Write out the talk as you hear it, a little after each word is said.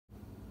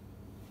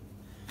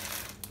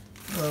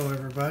Hello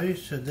everybody,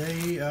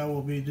 today I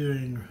will be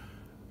doing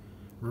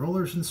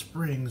rollers and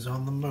springs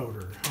on the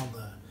motor on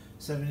the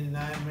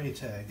 79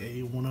 Maytag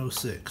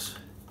A106.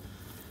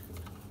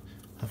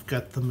 I've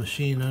got the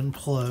machine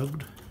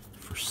unplugged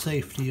for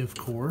safety, of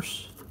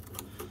course.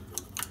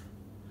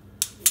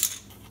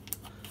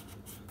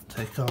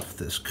 Take off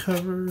this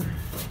cover.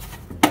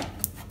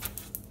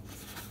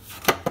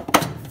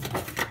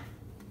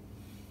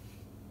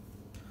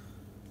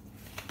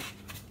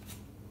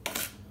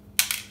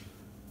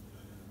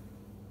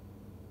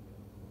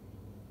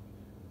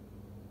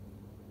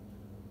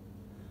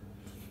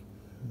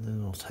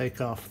 Then we'll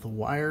take off the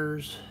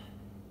wires.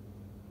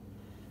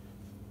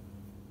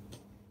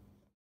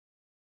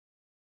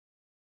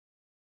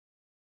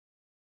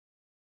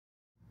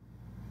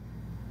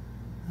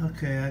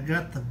 Okay, I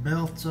got the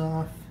belts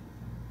off.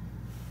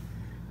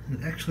 It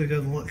actually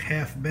doesn't look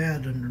half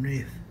bad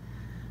underneath.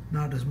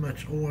 Not as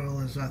much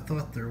oil as I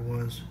thought there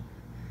was.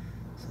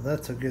 So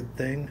that's a good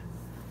thing.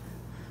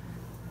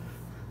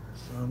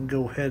 So I'm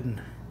gonna go ahead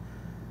and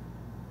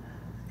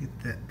get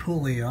that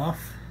pulley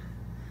off.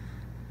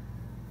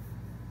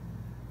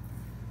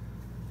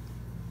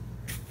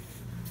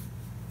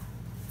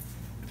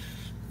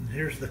 And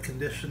here's the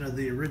condition of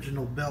the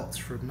original belts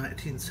from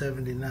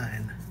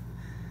 1979.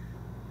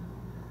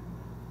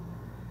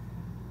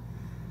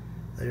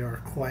 They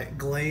are quite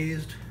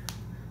glazed,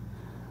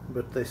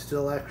 but they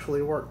still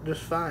actually work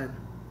just fine.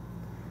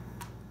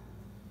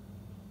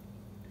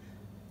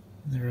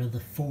 There are the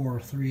 4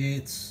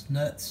 3/8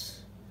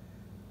 nuts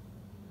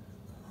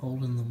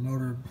holding the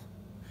motor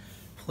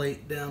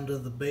plate down to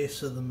the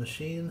base of the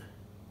machine.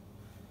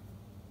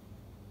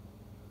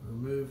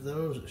 Remove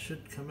those, it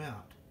should come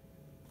out.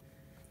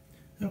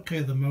 Okay,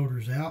 the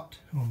motor's out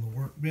on the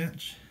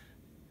workbench.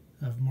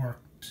 I've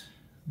marked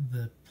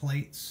the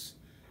plates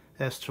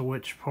as to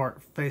which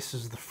part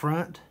faces the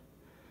front.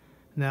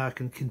 Now I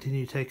can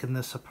continue taking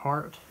this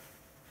apart.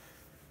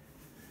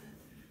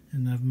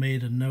 And I've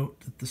made a note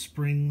that the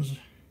springs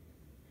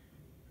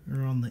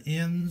are on the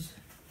ends.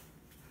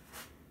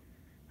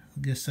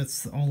 I guess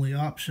that's the only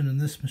option in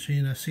this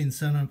machine. I've seen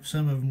some of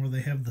them where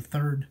they have the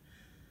third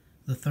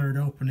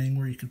opening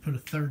where you could put a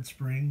third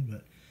spring,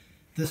 but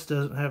this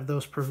doesn't have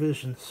those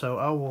provisions. So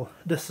I will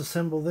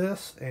disassemble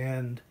this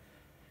and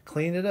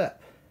clean it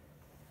up.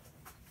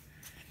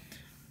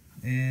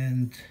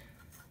 And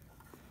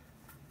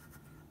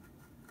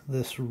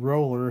this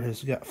roller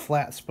has got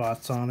flat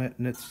spots on it,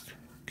 and it's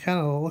kind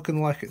of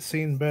looking like it's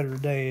seen better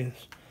days.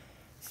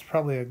 It's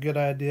probably a good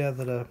idea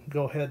that I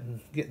go ahead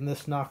and get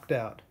this knocked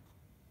out.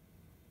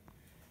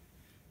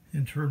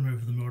 And to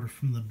remove the motor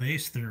from the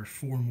base, there are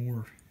 4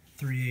 more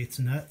 3/8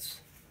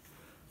 nuts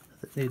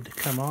that need to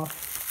come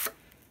off.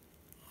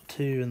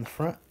 2 in the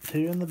front,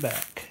 2 in the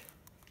back.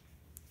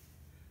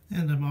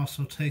 And I'm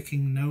also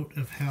taking note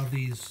of how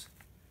these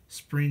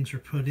springs are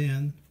put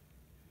in.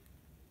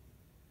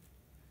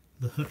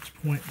 The hooks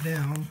point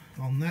down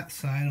on that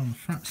side, on the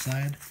front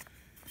side,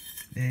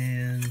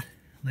 and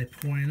they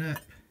point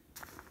up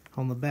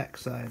on the back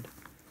side.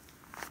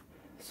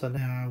 So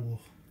now I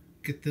will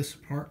get this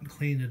apart and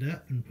clean it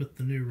up and put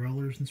the new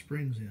rollers and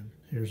springs in.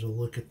 Here's a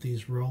look at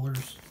these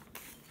rollers.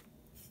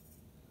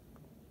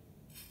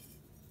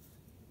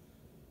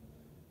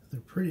 They're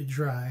pretty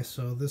dry,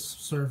 so this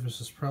surface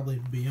is probably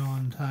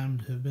beyond time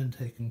to have been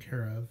taken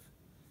care of.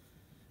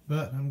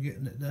 But I'm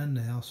getting it done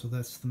now, so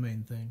that's the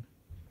main thing.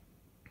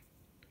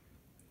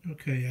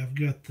 Okay, I've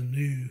got the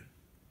new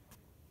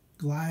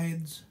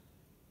glides,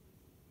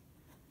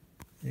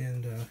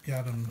 and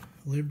got them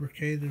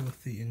lubricated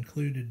with the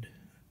included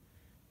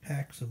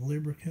packs of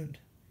lubricant,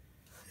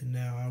 and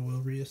now I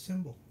will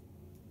reassemble.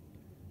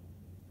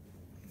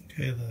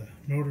 Okay, the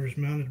motor is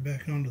mounted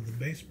back onto the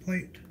base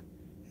plate,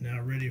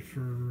 now ready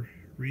for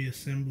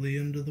reassembly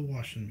into the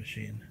washing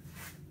machine.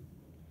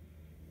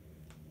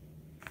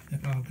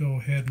 And I'll go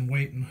ahead and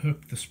wait and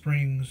hook the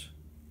springs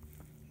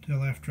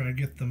until after I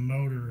get the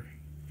motor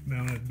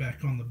mounted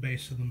back on the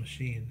base of the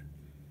machine.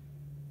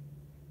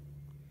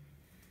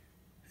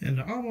 And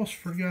I almost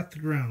forgot the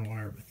ground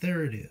wire, but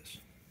there it is.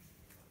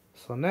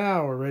 So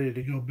now we're ready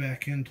to go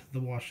back into the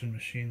washing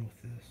machine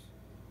with this.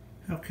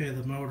 Okay,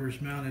 the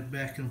motor's mounted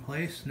back in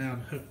place. Now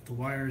to hook the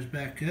wires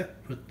back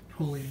up, put the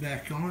pulley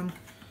back on,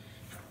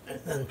 and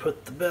then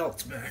put the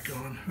belts back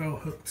on. I'll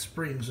hook the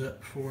springs up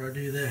before I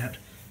do that.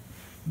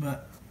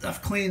 But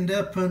I've cleaned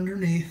up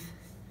underneath.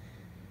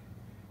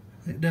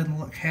 It doesn't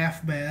look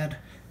half bad.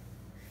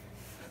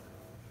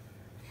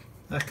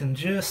 I can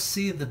just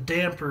see the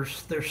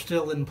dampers. They're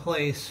still in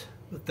place,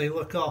 but they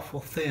look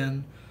awful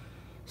thin.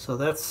 So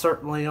that's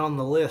certainly on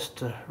the list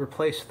to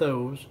replace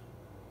those.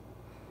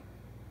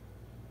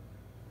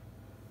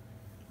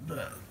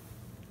 But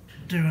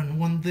doing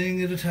one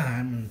thing at a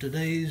time, and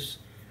today's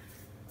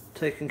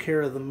taking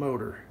care of the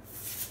motor.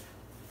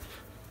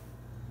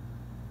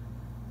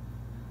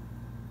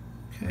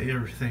 Okay,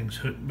 everything's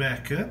hooked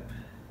back up.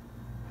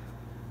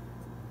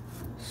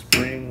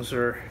 Springs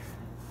are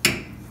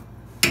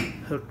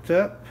hooked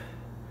up.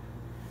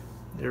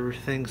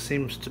 Everything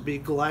seems to be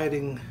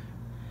gliding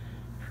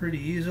pretty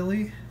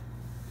easily.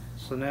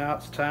 So now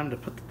it's time to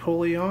put the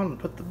pulley on and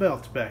put the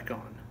belts back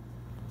on.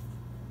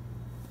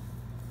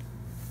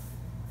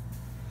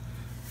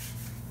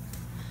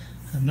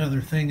 Another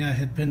thing I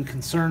had been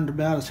concerned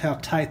about is how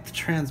tight the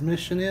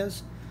transmission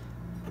is.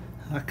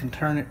 I can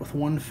turn it with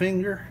one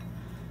finger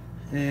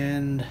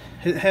and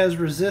it has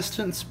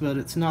resistance, but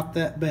it's not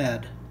that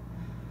bad.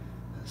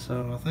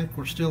 So I think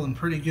we're still in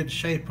pretty good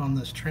shape on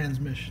this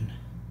transmission.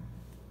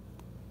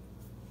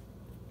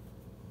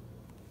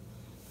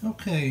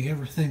 Okay,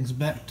 everything's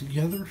back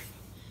together.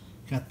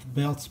 Got the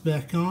belts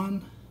back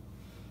on.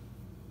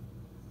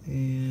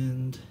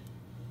 And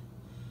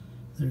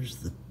there's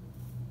the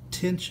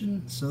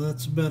tension, so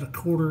that's about a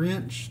 1/4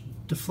 inch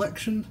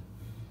deflection.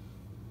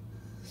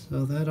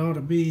 So that ought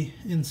to be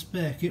in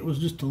spec. It was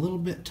just a little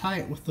bit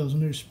tight with those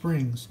new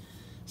springs,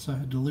 so I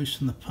had to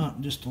loosen the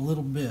pump just a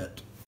little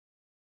bit.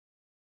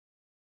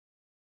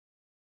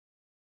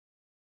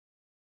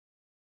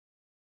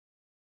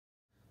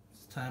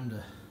 It's time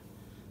to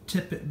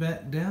tip it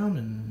back down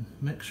and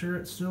make sure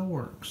it still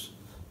works.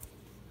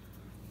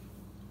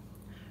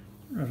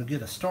 We're going to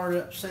get a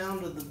startup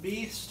sound of the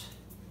beast.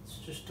 It's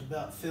just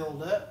about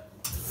filled up.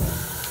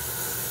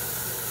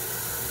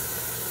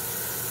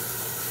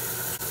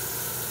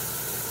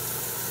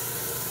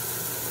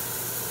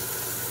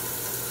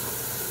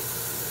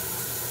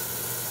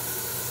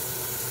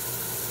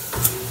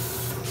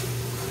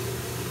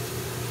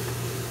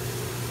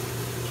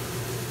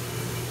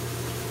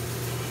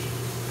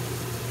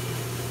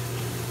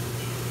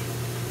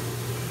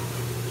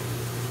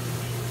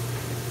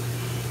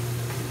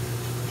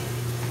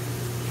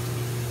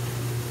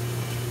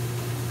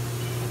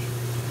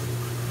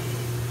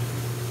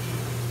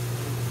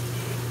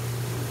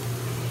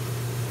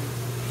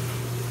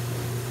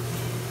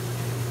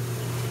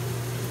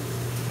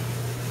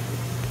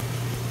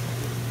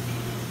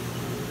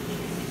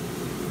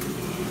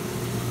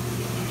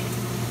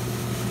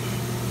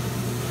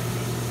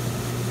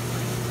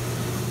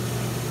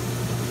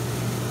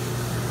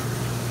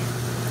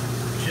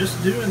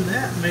 Just doing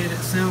that made it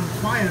sound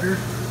quieter.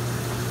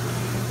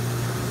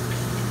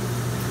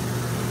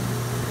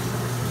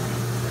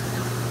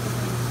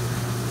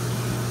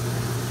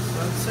 So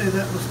I'd say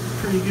that was a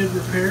pretty good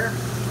repair.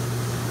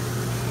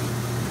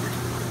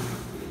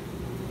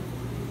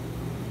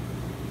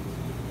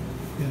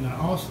 And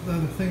also the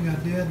other thing I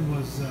did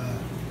was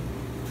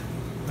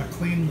I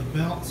cleaned the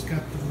belts,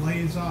 got the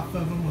glaze off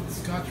of them with the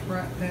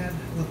Scotch-Brite pad,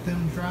 let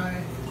them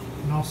dry,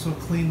 and also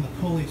cleaned the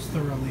pulleys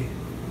thoroughly.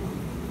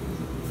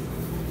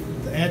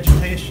 The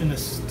agitation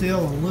is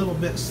still a little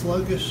bit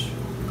sluggish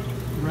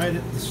right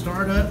at the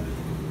startup,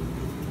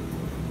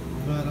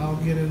 but I'll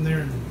get in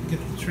there and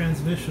get the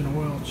transmission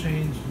oil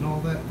changed and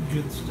all that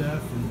good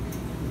stuff, and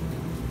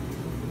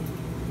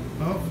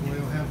hopefully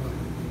we'll have a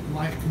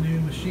like new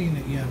machine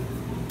again.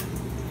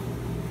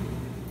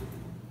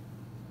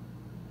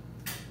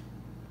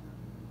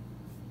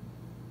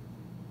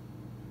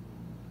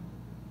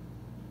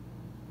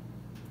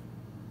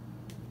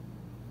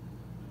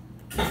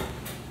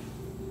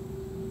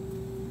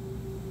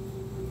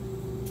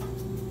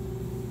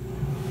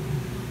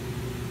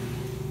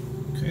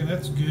 Okay,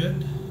 that's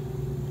good.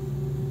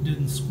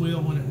 Didn't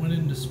squeal when it went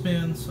into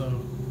spin,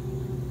 so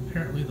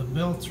apparently the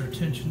belts are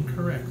tensioned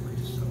correctly.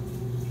 So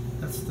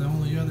that's the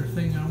only other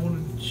thing I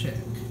wanted to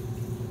check.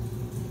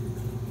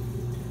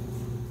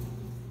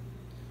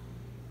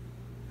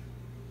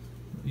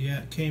 Yeah,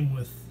 it came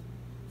with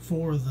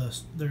 4 of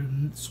they're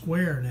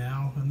square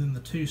now, and then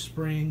the 2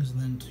 springs, and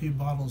then 2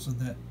 bottles of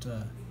that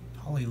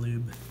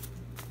polylube.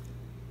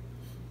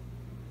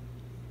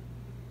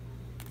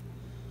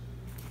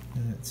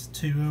 And it's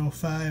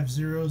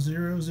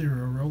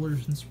 205000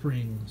 rollers and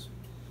springs.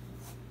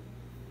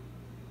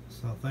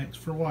 So thanks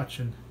for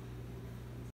watching.